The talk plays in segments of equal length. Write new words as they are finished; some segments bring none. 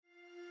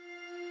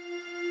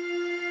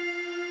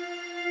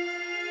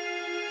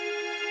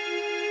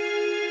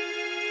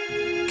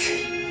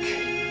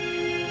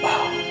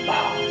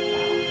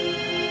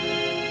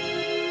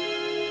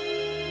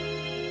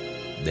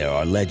There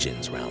are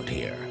legends round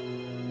here,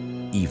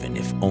 even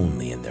if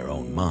only in their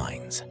own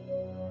minds.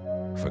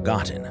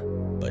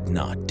 Forgotten, but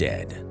not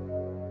dead.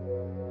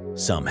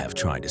 Some have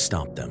tried to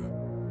stop them,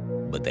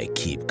 but they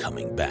keep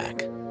coming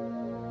back.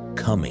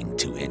 Coming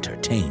to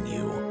entertain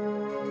you.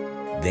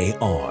 They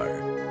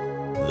are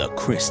the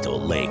Crystal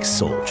Lake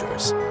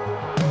Soldiers.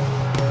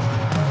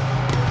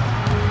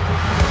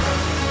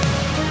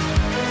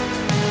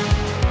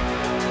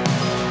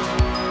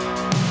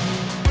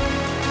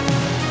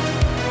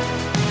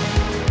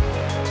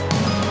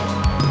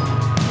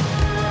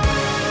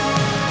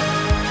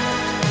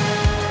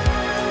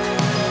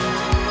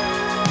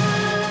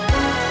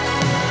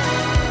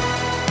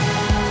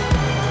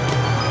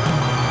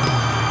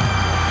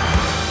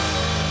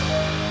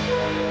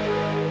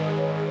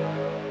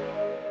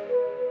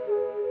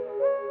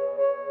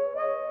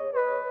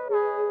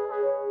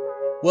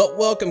 Well,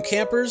 welcome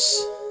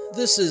campers.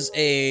 This is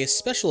a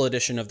special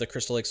edition of the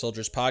Crystal Lake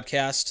Soldiers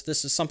podcast.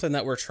 This is something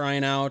that we're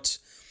trying out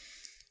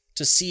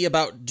to see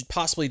about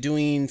possibly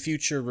doing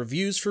future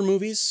reviews for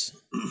movies.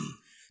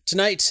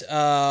 Tonight,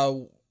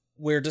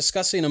 we're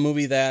discussing a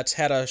movie that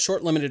had a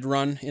short limited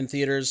run in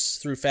theaters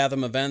through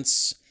Fathom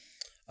Events.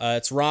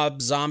 It's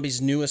Rob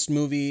Zombie's newest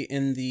movie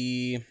in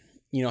the,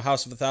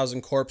 House of a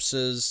Thousand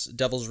Corpses,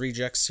 Devil's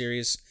Rejects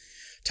series,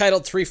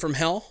 titled Three from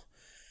Hell.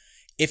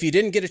 If you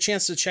didn't get a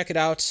chance to check it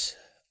out,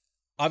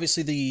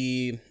 obviously,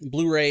 the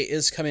Blu-ray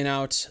is coming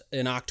out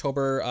in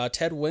October.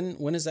 Ted,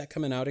 when is that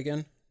coming out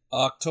again?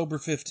 October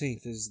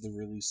 15th is the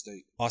release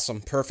date.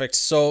 Awesome. Perfect.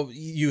 So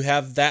you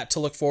have that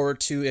to look forward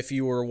to if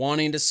you were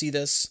wanting to see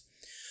this.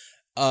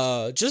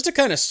 Just to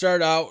kind of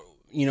start out,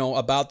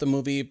 about the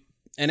movie,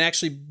 and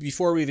actually,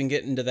 before we even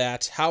get into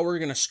that, how we're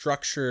going to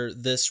structure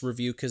this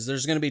review, because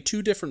there's going to be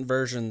two different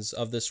versions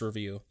of this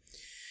review.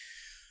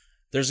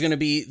 There's going to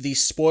be the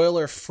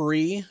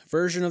spoiler-free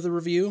version of the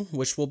review,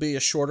 which will be a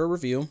shorter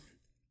review.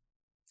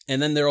 And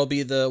then there will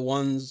be the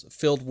ones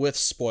filled with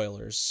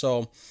spoilers.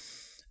 So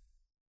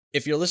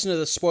if you're listening to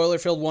the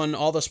spoiler-filled one,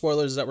 all the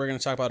spoilers that we're going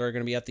to talk about are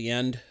going to be at the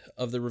end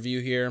of the review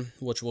here,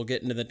 which we'll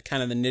get into the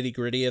kind of the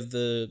nitty-gritty of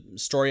the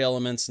story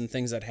elements and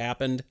things that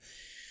happened.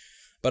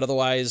 But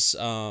otherwise,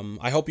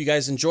 I hope you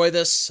guys enjoy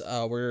this.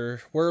 We're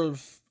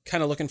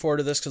kind of looking forward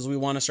to this because we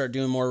want to start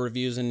doing more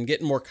reviews and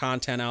getting more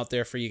content out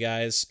there for you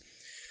guys.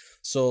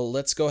 So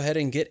let's go ahead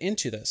and get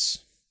into this.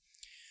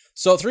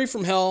 So Three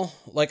from Hell,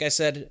 like I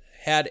said,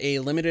 had a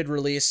limited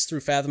release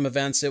through Fathom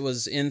Events. It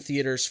was in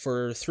theaters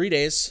for 3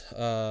 days,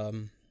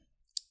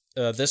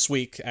 this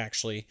week,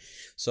 actually.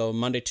 So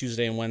Monday,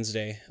 Tuesday, and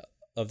Wednesday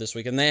of this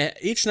week. And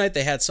each night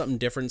they had something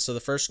different. So the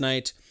first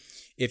night,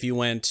 if you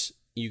went,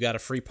 you got a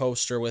free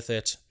poster with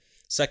it.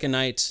 Second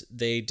night,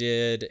 they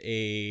did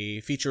a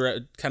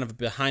feature, kind of a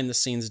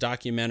behind-the-scenes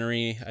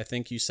documentary. I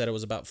think you said it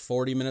was about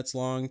 40 minutes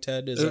long,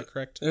 Ted. Is that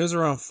correct? It was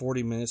around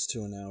 40 minutes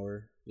to an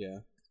hour, yeah.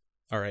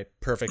 All right,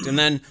 perfect. And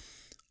then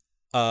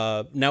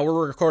now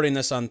we're recording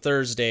this on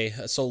Thursday.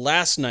 So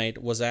last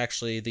night was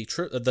actually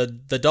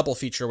the double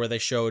feature where they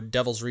showed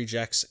Devil's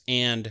Rejects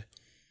and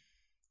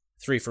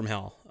Three from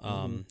Hell.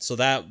 So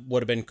that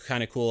would have been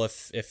kind of cool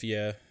if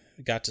you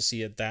got to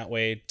see it that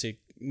way to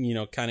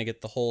kind of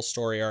get the whole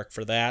story arc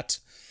for that.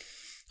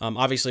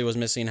 Obviously, it was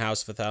missing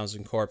House of a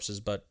Thousand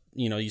Corpses, but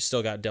you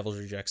still got Devil's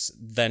Rejects,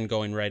 then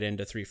going right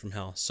into Three from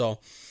Hell. So.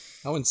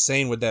 How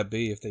insane would that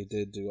be if they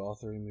did do all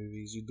three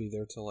movies? You'd be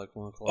there till like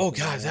 1 o'clock. Oh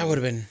God, that would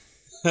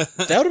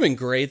have been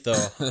great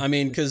though. I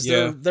mean, because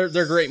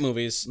they're great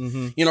movies.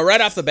 Mm-hmm.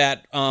 Right off the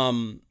bat.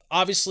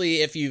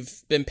 Obviously, if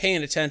you've been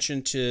paying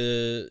attention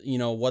to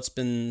what's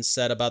been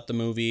said about the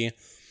movie,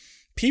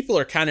 people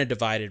are kind of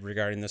divided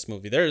regarding this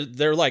movie.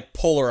 They're like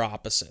polar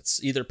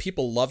opposites. Either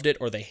people loved it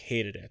or they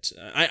hated it.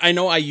 I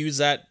know I use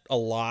that a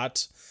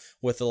lot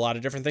with a lot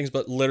of different things,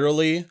 but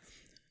literally,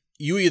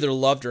 you either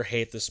loved or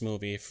hate this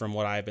movie from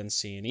what I've been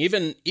seeing.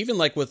 Even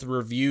like with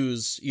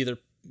reviews, either,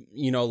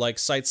 like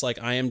sites like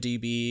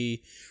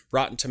IMDb,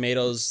 Rotten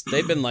Tomatoes,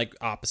 they've been like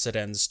opposite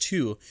ends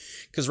too.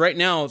 Because right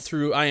now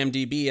through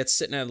IMDb, it's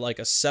sitting at like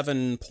a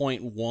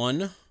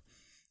 7.1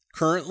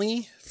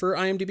 currently for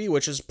IMDb,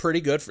 which is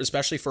pretty good,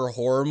 especially for a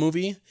horror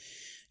movie.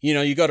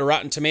 You go to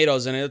Rotten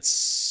Tomatoes and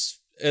it's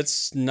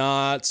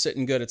not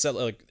sitting good. It's at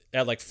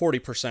like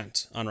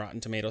 40% on Rotten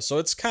Tomatoes. So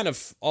it's kind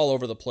of all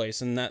over the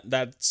place. And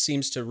that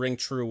seems to ring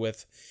true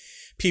with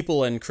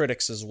people and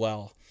critics as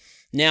well.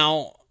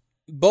 Now,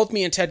 both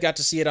me and Ted got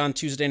to see it on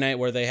Tuesday night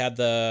where they had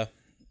the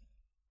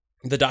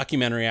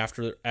documentary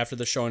after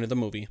the showing of the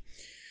movie.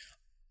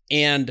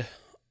 And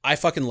I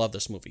fucking love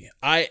this movie.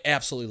 I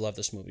absolutely love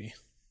this movie.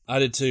 I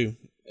did too.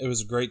 It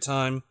was a great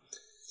time.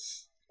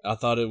 I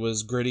thought it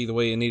was gritty the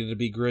way it needed to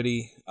be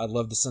gritty. I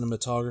loved the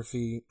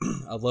cinematography.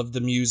 I loved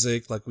the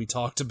music, like we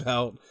talked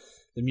about.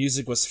 The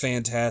music was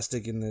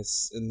fantastic in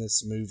this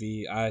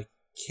movie. I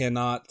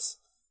cannot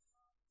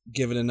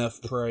give it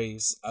enough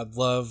praise. I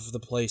love the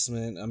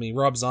placement. I mean,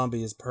 Rob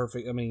Zombie is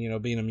perfect. I mean,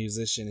 being a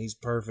musician, he's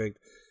perfect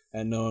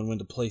at knowing when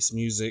to place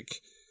music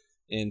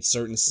in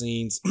certain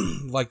scenes.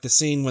 Like the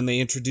scene when they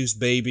introduce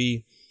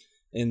Baby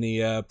in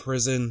the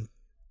prison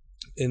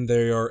and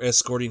they are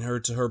escorting her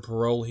to her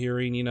parole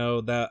hearing. You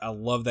know, that I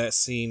love that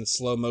scene,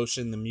 slow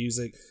motion, the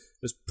music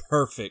was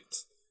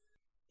perfect.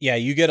 Yeah,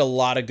 you get a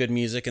lot of good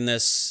music in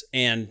this,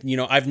 and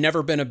I've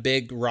never been a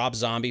big Rob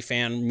Zombie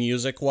fan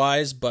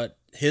music-wise, but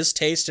his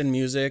taste in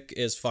music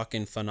is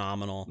fucking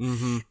phenomenal.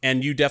 Mm-hmm.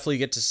 And you definitely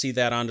get to see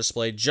that on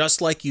display, just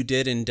like you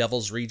did in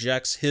Devil's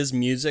Rejects. His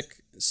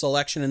music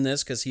selection in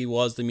this, because he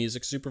was the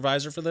music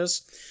supervisor for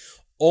this,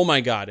 oh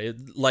my god,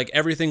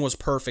 everything was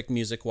perfect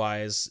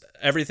music-wise.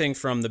 Everything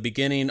from the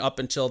beginning up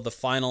until the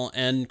final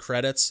end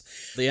credits.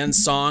 The end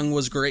song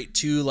was great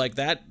too, like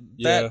that.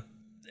 Yeah.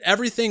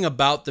 Everything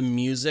about the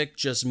music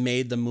just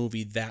made the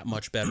movie that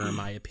much better, in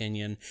my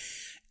opinion.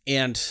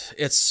 And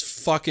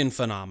it's fucking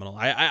phenomenal.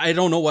 I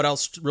don't know what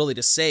else really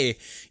to say,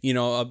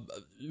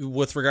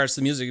 with regards to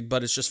the music,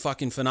 but it's just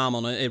fucking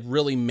phenomenal. It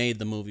really made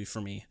the movie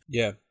for me.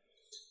 Yeah.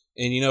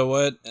 And you know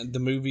what? The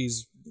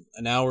movie's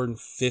an hour and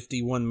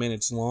 51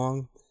 minutes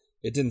long.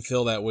 It didn't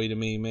feel that way to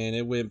me, man.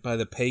 It went by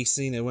the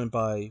pacing. It went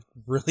by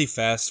really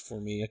fast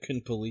for me. I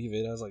couldn't believe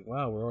it. I was like,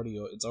 wow,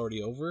 it's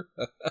already over.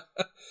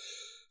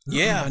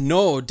 Yeah,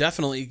 no,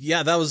 definitely.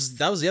 Yeah, that was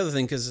the other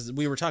thing, because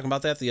we were talking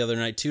about that the other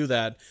night too,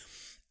 that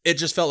it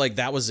just felt like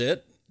that was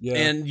it. Yeah.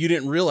 And you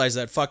didn't realize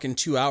that fucking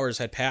 2 hours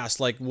had passed.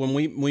 Like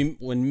when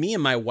when me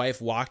and my wife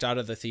walked out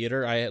of the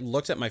theater, I had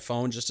looked at my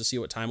phone just to see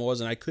what time it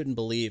was, and I couldn't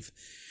believe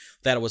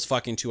that it was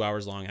fucking 2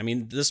 hours long. I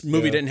mean, this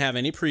movie didn't have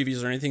any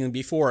previews or anything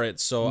before it,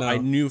 so No. I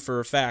knew for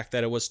a fact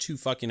that it was 2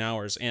 fucking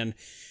hours, and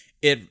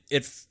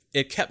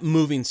it kept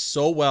moving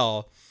so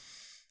well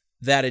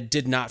that it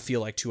did not feel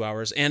like 2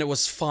 hours, and it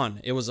was fun.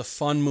 It was a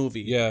fun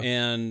movie. Yeah.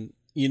 And,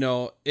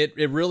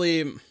 it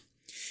really,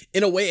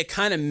 in a way, it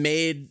kind of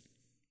made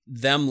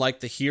them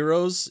like the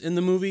heroes in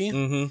the movie,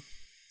 Mm-hmm.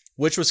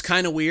 which was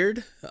kind of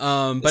weird.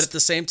 But at the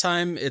same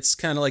time, it's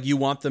kind of like you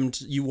want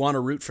to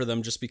root for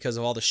them just because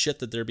of all the shit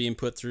that they're being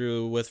put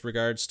through with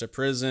regards to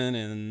prison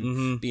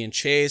and being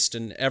chased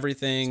and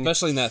everything.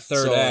 Especially in that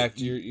third So, act.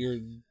 You're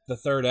the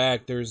third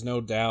act, there's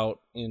no doubt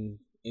in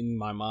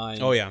my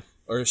mind. Oh, yeah.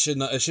 Or it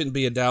shouldn't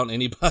be a doubt in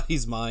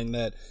anybody's mind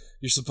that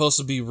you're supposed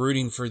to be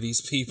rooting for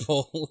these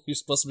people. You're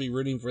supposed to be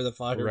rooting for the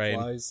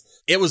Fireflies.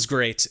 It was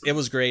great. It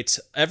was great.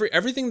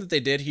 Everything that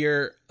they did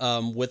here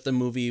with the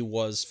movie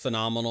was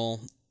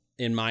phenomenal,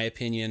 in my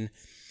opinion.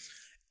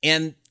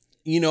 And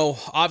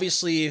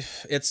obviously,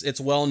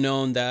 it's well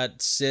known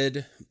that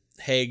Sid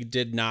Haig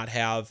did not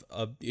have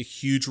a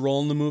huge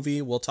role in the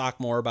movie. We'll talk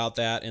more about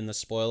that in the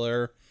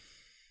spoiler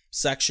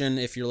section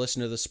if you're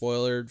listening to the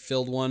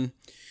spoiler-filled one.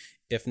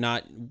 If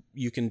not,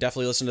 you can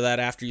definitely listen to that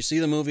after you see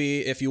the movie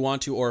if you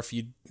want to, or if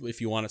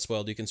you want it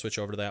spoiled, you can switch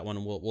over to that one,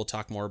 and we'll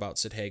talk more about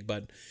Sid Haig.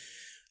 But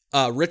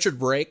Richard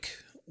Brake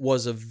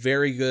was a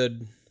very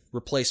good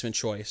replacement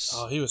choice.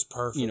 Oh, he was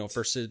perfect.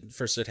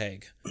 For Sid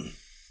Haig,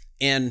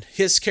 and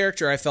his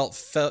character I felt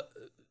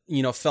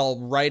fell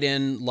right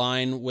in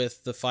line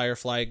with the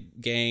Firefly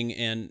gang,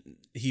 and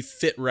he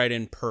fit right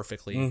in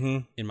perfectly,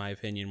 in my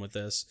opinion, with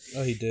this.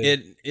 Oh, he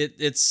did.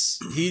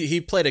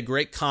 He played a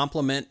great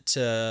compliment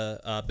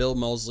to Bill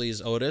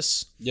Moseley's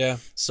Otis. Yeah.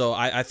 So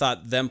I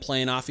thought them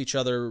playing off each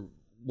other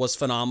was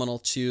phenomenal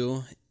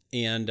too,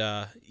 and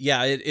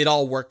it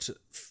all worked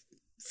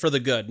for the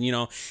good.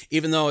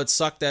 Even though it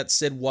sucked that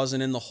Sid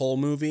wasn't in the whole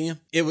movie,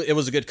 it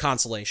was a good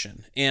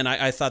consolation, and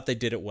I thought they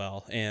did it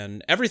well,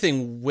 and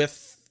everything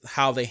with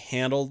how they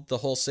handled the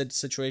whole Sid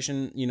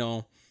situation,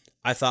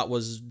 I thought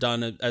was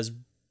done as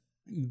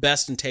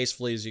best and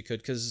tastefully as you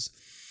could, because,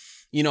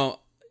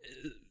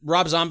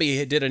 Rob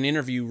Zombie did an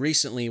interview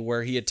recently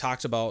where he had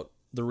talked about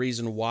the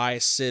reason why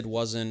Sid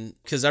wasn't,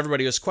 because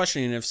everybody was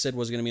questioning if Sid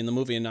was going to be in the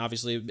movie, and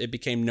obviously it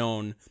became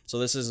known, so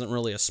this isn't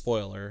really a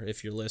spoiler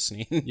if you're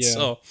listening. Yeah.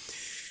 So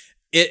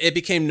it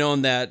became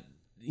known that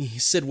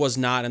Sid was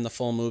not in the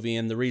full movie,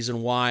 and the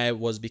reason why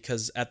was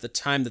because at the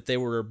time that they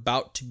were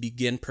about to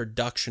begin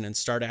production and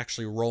start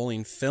actually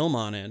rolling film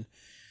on it,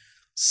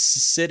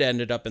 Sid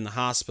ended up in the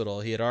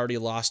hospital. He had already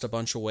lost a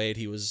bunch of weight.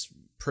 He was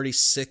pretty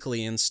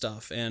sickly and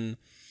stuff, and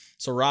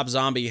so Rob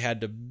Zombie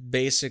had to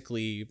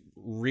basically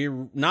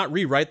not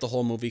rewrite the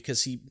whole movie,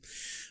 because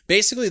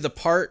basically the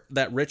part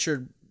that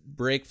Richard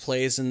Brake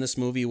plays in this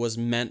movie was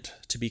meant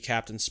to be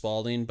Captain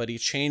Spaulding, but he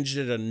changed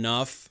it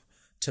enough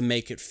to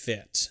make it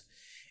fit.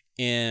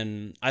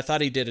 And I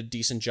thought he did a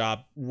decent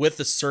job with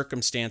the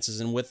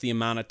circumstances and with the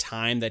amount of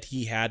time that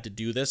he had to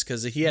do this,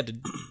 because he had to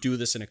do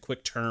this in a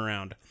quick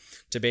turnaround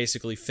to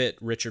basically fit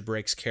Richard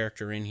Brake's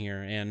character in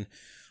here. And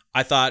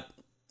I thought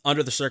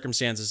under the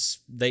circumstances,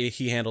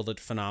 he handled it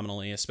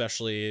phenomenally,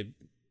 especially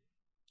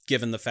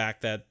given the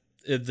fact that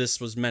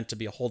this was meant to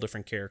be a whole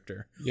different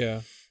character.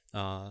 Yeah.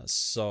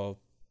 So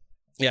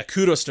yeah,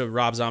 kudos to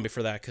Rob Zombie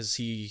for that, because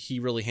he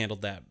really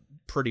handled that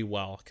pretty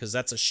well, because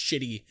that's a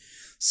shitty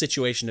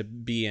situation to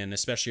be in,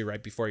 especially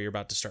right before you're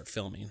about to start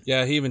filming.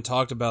 Yeah, he even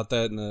talked about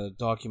that in the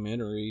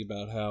documentary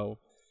about how,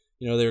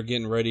 they were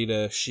getting ready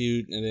to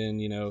shoot, and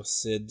then,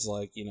 Sid's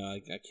like,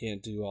 I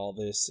can't do all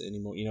this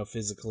anymore,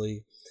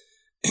 physically.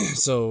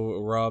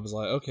 So Rob's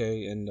like,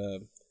 okay, and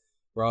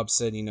Rob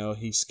said,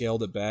 he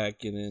scaled it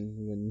back, and then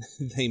when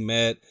they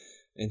met,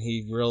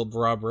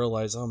 Rob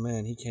realized, oh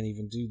man, he can't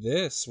even do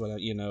this without,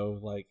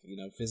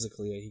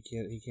 physically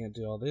he can't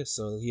do all this.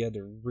 So he had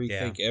to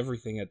rethink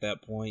everything at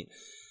that point.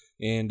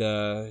 And,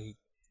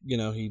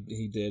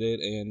 he did it.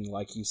 And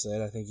like you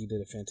said, I think he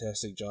did a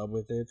fantastic job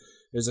with it.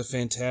 There's a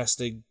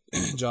fantastic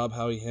job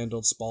how he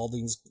handled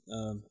Spaulding's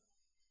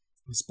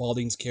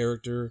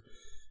character,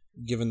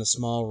 given the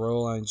small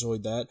role. I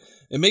enjoyed that.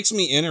 It makes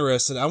me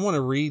interested. I want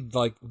to read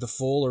like the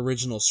full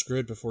original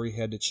script before he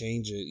had to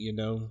change it,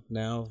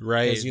 now.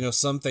 Right. Because,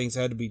 some things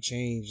had to be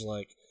changed,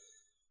 like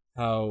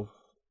how,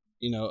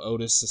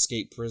 Otis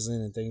escaped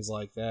prison and things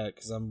like that.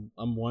 Because I'm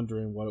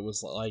wondering what it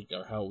was like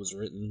or how it was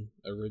written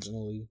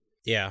originally.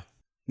 Yeah.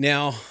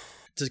 Now,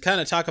 to kind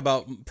of talk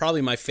about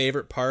probably my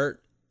favorite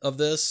part of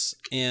this,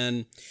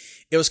 and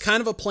it was kind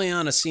of a play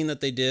on a scene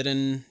that they did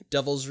in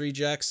Devil's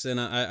Rejects,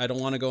 and I don't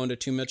want to go into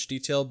too much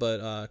detail,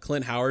 but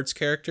Clint Howard's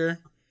character,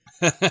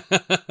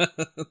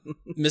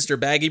 Mr.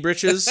 Baggy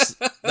Britches,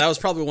 that was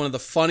probably one of the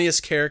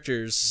funniest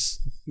characters.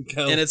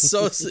 And it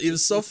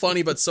was so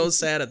funny but so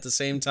sad at the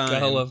same time.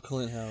 Gotta love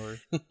Clint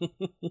Howard.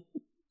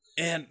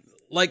 And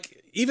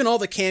like even all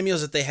the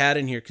cameos that they had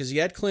in here, because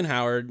you had Clint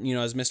Howard,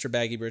 as Mr.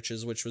 Baggy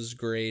Britches, which was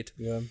great.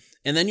 Yeah.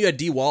 And then you had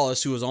Dee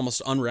Wallace, who was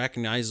almost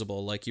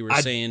unrecognizable, like you were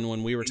saying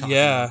when we were talking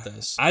about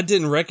this. I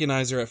didn't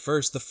recognize her at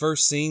first. The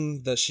first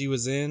scene that she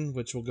was in,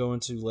 which we'll go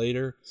into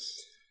later,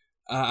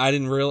 I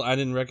didn't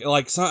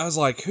recognize. So I was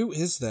like, "Who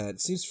is that?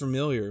 It seems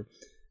familiar."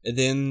 And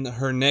then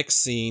her next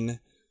scene,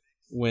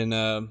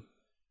 when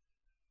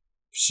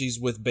she's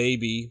with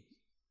Baby,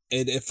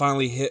 it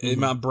finally hit.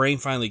 Mm-hmm. My brain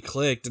finally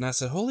clicked, and I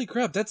said, "Holy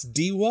crap, that's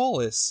Dee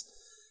Wallace!"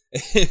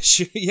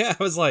 I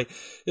was like,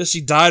 she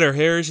dyed her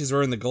hair. She's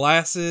wearing the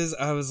glasses.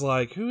 I was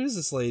like, who is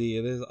this lady?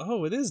 It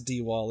is Dee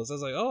Wallace. I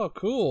was like, oh,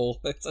 cool.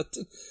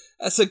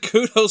 That's a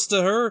kudos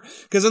to her.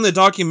 Because in the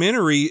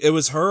documentary, it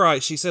was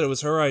she said it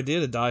was her idea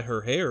to dye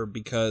her hair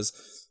because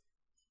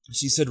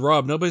she said,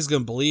 Rob, nobody's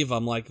going to believe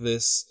I'm like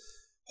this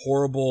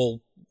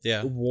horrible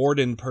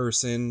warden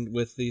person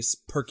with these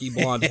perky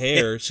blonde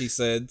hair, she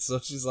said. So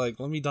she's like,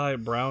 let me dye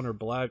it brown or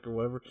black or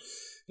whatever.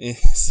 And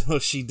so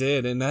she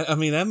did, and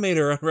that made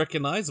her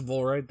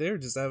unrecognizable right there,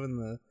 just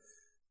having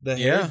the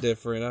hair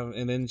different.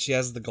 And then she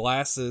has the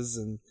glasses,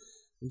 and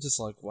I'm just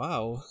like,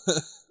 wow,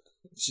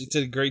 she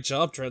did a great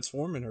job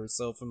transforming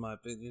herself, in my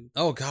opinion.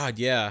 Oh God,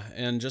 yeah,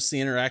 and just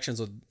the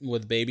interactions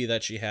with Baby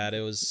that she had,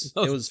 it was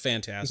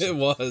fantastic. It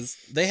was.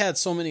 They had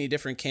so many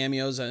different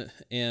cameos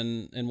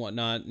and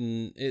whatnot,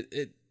 and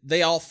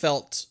they all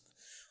felt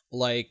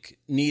like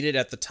needed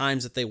at the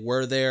times that they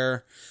were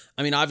there.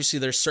 I mean, obviously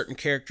there's certain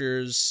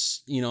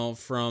characters,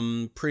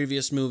 from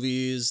previous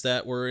movies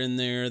that were in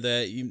there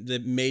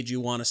that made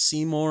you want to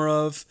see more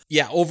of.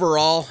 Yeah,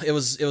 overall, it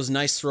was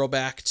nice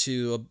throwback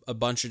to a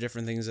bunch of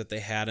different things that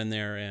they had in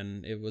there,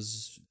 and it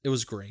was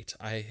great.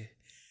 I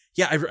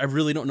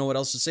really don't know what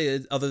else to say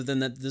other than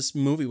that this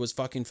movie was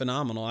fucking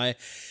phenomenal.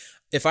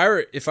 If I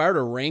were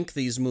to rank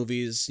these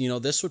movies,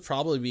 this would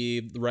probably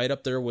be right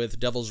up there with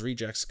Devil's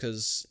Rejects,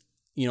 because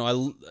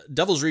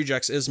Devil's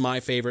Rejects is my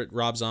favorite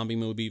Rob Zombie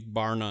movie,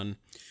 bar none,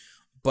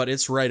 but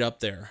it's right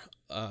up there.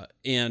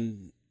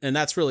 And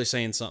that's really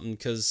saying something,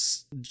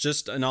 because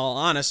just in all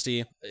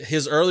honesty,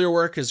 his earlier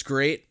work is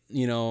great.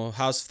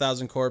 House of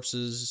Thousand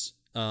Corpses,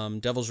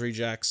 Devil's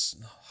Rejects,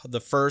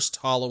 the first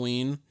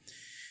Halloween.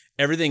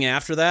 Everything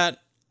after that,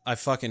 I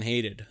fucking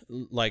hated.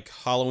 Like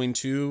Halloween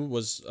 2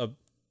 was a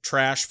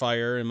trash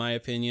fire, in my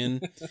opinion.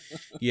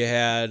 You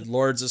had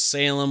Lords of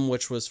Salem,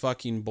 which was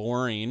fucking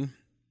boring.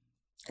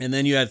 And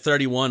then you had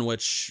 31,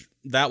 which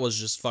that was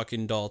just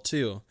fucking dull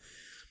too.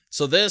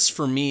 So this,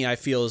 for me, I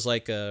feel is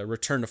like a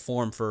return to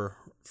form for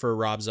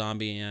Rob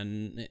Zombie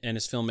and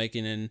his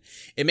filmmaking, and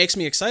it makes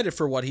me excited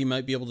for what he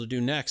might be able to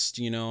do next.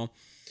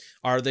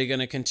 Are they going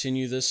to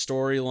continue this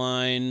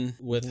storyline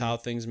with how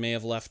things may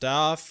have left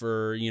off,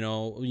 or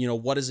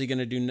what is he going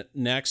to do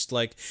next?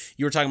 Like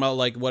you were talking about,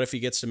 like what if he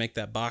gets to make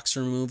that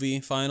boxer movie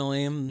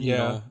finally?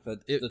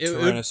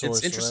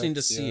 It's interesting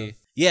to see.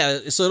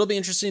 Yeah, so it'll be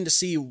interesting to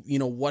see,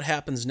 what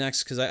happens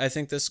next, because I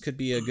think this could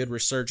be a good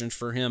resurgence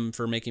for him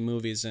for making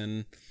movies,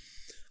 and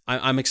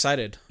I'm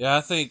excited. Yeah,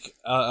 I think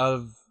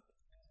out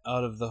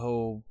of the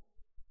whole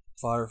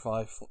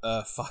Firefly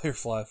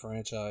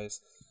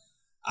franchise,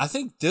 I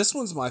think this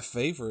one's my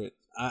favorite.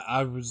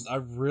 I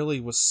really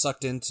was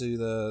sucked into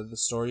the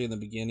story in the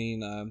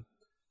beginning.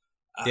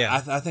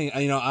 I think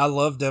I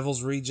love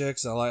Devil's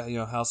Rejects. I like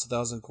House of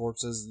Thousand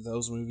Corpses.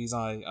 Those movies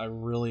I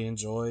really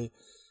enjoy.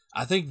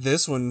 I think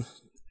this one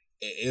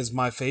is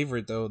my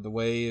favorite, though, the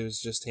way it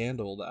was just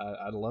handled.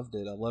 I loved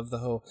it. I love the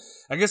whole...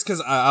 I guess because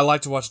I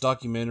like to watch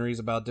documentaries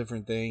about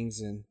different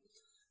things, and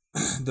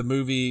the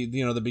movie,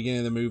 the beginning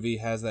of the movie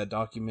has that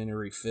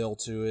documentary feel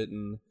to it,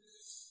 and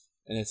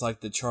it's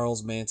like the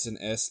Charles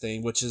Manson-esque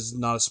thing, which is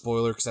not a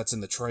spoiler because that's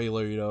in the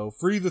trailer,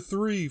 free the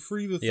three,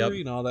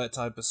 and all that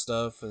type of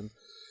stuff, and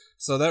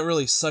so that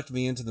really sucked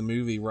me into the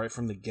movie right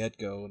from the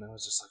get-go, and I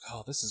was just like,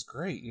 oh, this is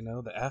great,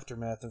 the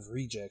aftermath of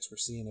Rejects, we're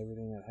seeing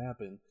everything that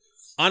happened.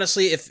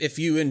 Honestly, if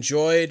you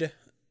enjoyed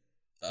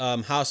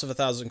House of a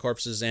Thousand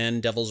Corpses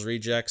and Devil's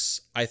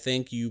Rejects, I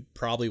think you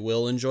probably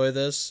will enjoy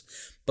this.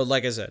 But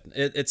like I said,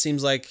 it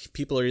seems like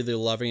people are either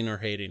loving or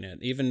hating it.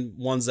 Even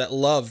ones that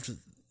loved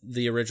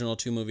the original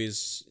 2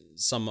 movies,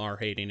 some are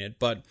hating it.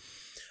 But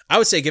I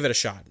would say give it a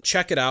shot.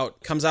 Check it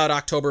out. Comes out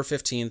October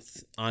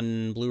 15th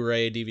on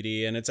Blu-ray,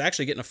 DVD, and it's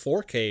actually getting a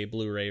 4K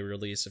Blu-ray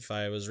release, if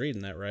I was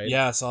reading that right.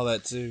 Yeah, I saw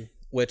that too.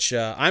 Which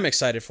I'm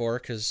excited for,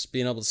 because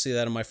being able to see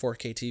that on my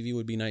 4K TV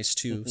would be nice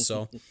too.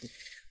 So,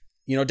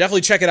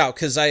 definitely check it out,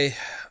 because I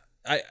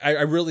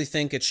really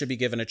think it should be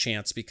given a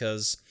chance,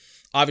 because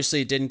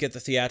obviously it didn't get the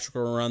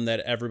theatrical run that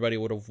everybody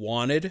would have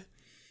wanted,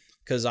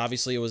 because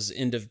obviously it was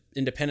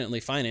independently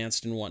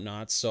financed and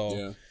whatnot. So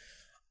yeah.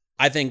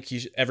 I think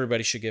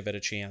everybody should give it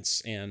a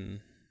chance and,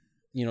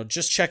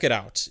 just check it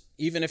out.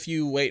 Even if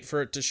you wait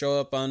for it to show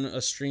up on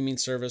a streaming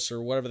service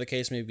or whatever the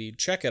case may be,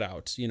 check it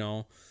out,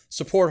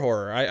 support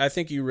horror. I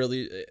think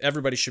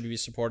everybody should be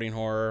supporting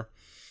horror,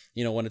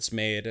 when it's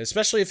made,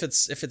 especially if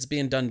it's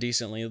being done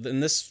decently.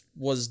 And this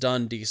was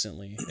done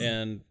decently.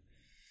 And,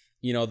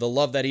 the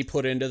love that he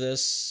put into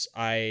this,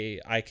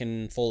 I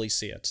can fully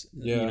see it,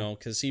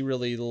 because he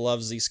really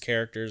loves these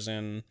characters.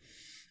 And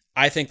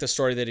I think the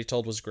story that he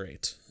told was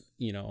great,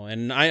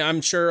 and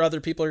I'm sure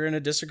other people are going to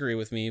disagree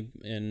with me,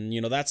 and,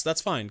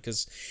 that's fine,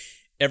 because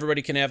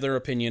everybody can have their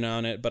opinion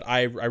on it, but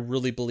I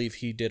really believe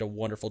he did a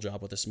wonderful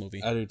job with this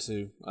movie. I do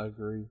too. I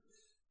agree.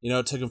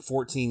 It took him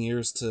 14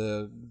 years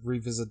to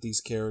revisit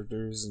these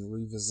characters and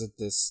revisit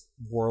this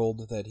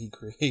world that he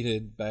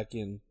created back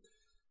in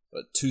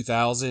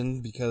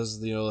 2000, because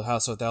the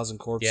House of a Thousand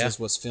Corpses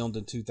was filmed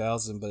in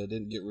 2000, but it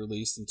didn't get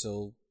released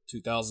until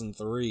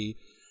 2003.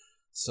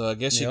 So I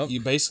guess you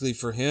basically,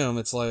 for him,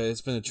 it's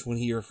been a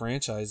 20-year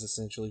franchise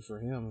essentially for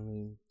him. I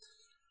mean,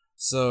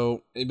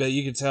 so, but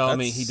you can tell.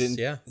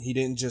 He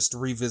didn't just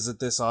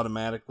revisit this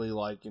automatically,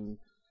 like in,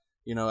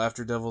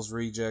 after Devil's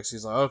Rejects,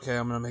 he's like, okay,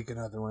 I'm gonna make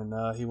another one.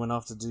 He went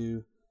off to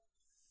do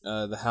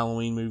the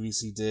Halloween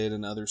movies he did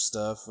and other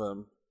stuff.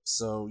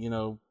 So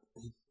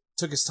he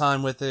took his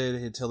time with it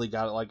until he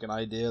got like an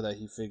idea that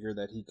he figured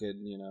that he could,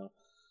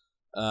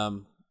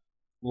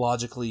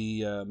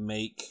 logically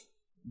make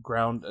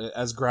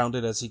as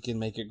grounded as he can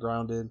make it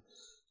grounded.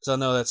 So I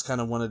know that's kind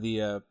of one of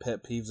the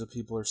pet peeves that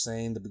people are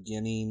saying, the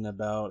beginning,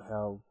 about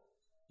how,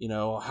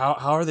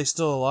 how are they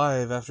still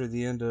alive after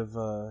the end of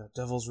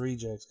Devil's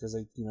Rejects, because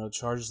they,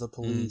 charged the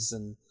police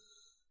and,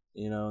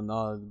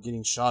 not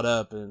getting shot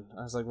up. And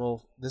I was like,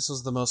 well, this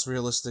was the most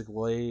realistic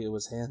way it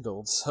was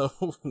handled, so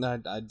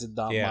I did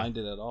not mind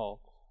it at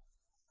all.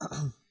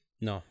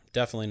 No,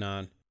 definitely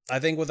not. I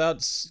think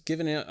without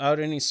giving out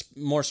any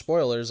more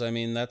spoilers,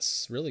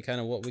 that's really kind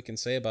of what we can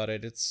say about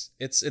it.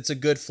 It's a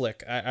good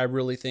flick. I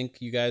really think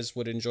you guys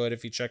would enjoy it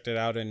if you checked it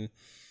out and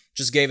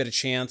just gave it a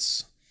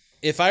chance.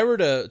 If I were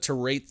to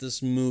rate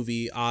this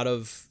movie out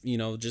of,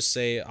 just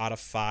say out of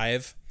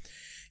 5,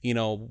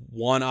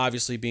 1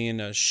 obviously being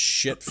a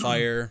shit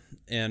fire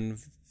and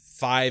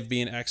 5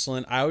 being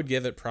excellent, I would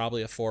give it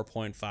probably a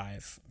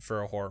 4.5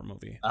 for a horror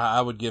movie.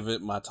 I would give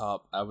it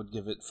I would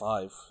give it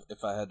 5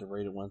 if I had to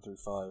rate it 1 through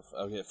 5.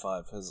 I would get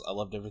 5 because I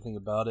loved everything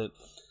about it.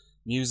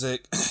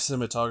 Music,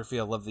 cinematography,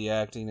 I love the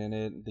acting in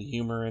it. The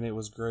humor in it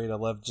was great. I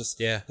loved just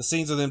the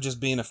scenes of them just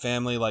being a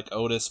family, like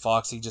Otis,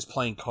 Foxy just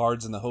playing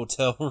cards in the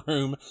hotel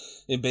room,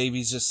 and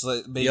baby's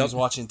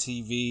watching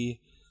TV.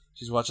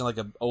 She's watching like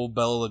an old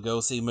Bela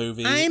Lugosi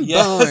movie. I'm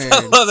bored.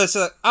 I love that.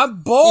 She's like, I'm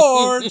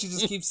bored. She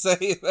just keeps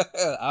saying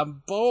that.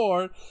 I'm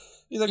bored.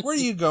 He's like, where are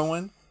you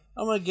going?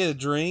 I'm going to get a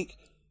drink.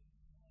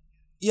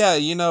 Yeah,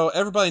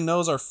 everybody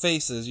knows our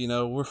faces.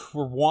 We're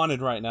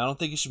wanted right now. I don't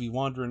think you should be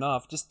wandering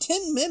off. Just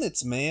 10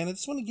 minutes, man. I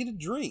just want to get a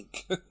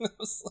drink.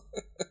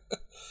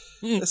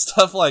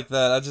 Stuff like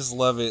that. I just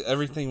love it.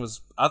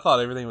 I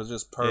thought everything was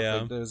just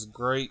perfect. Yeah. It was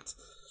great.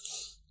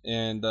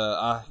 And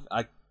I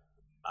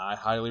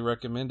highly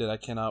recommend it. I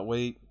cannot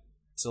wait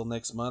till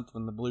next month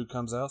when the Blue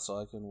comes out so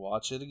I can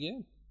watch it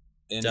again.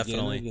 And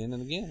definitely. Again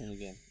and again and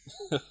again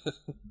and again.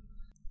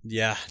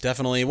 Yeah,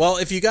 definitely. Well,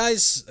 if you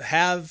guys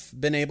have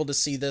been able to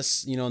see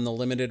this, in the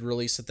limited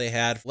release that they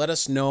had, let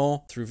us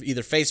know through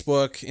either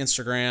Facebook,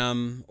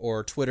 Instagram,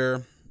 or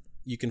Twitter.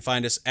 You can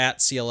find us at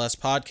CLS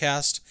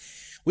Podcast.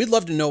 We'd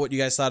love to know what you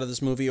guys thought of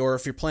this movie, or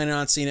if you're planning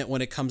on seeing it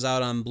when it comes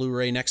out on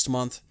Blu-ray next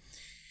month.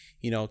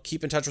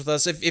 Keep in touch with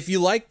us. If you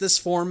like this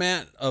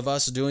format of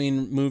us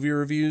doing movie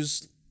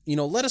reviews,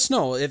 let us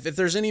know. If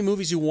there's any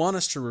movies you want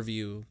us to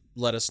review,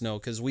 let us know,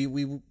 because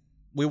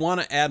we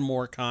want to add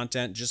more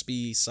content just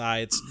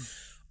besides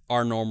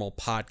our normal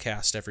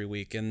podcast every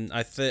week. And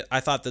I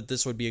thought that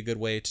this would be a good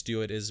way to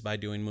do it, is by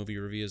doing movie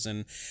reviews.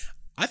 And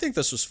I think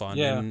this was fun.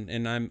 Yeah.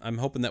 And I'm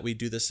hoping that we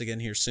do this again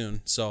here soon.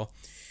 So,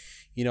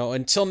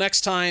 until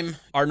next time,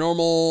 our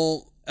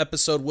normal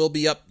episode will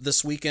be up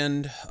this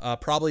weekend,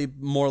 probably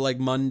more like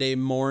Monday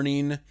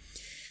morning.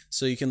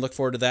 So you can look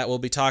forward to that. We'll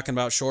be talking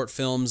about short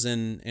films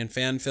and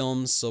fan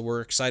films. So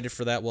we're excited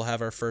for that. We'll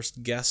have our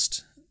first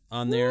guest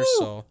on there. Woo!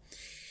 So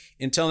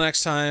until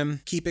next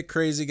time, keep it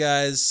crazy,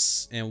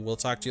 guys, and we'll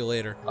talk to you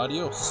later.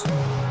 Adios.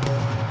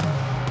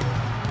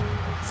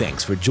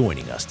 Thanks for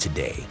joining us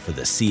today for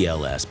the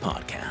CLS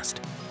Podcast.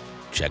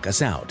 Check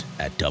us out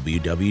at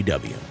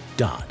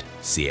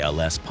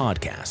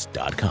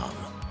www.clspodcast.com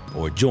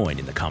or join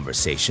in the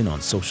conversation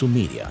on social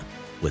media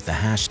with the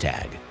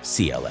hashtag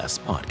CLS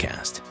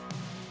Podcast.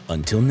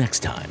 Until next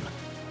time,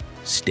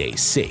 stay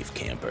safe,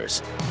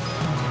 campers.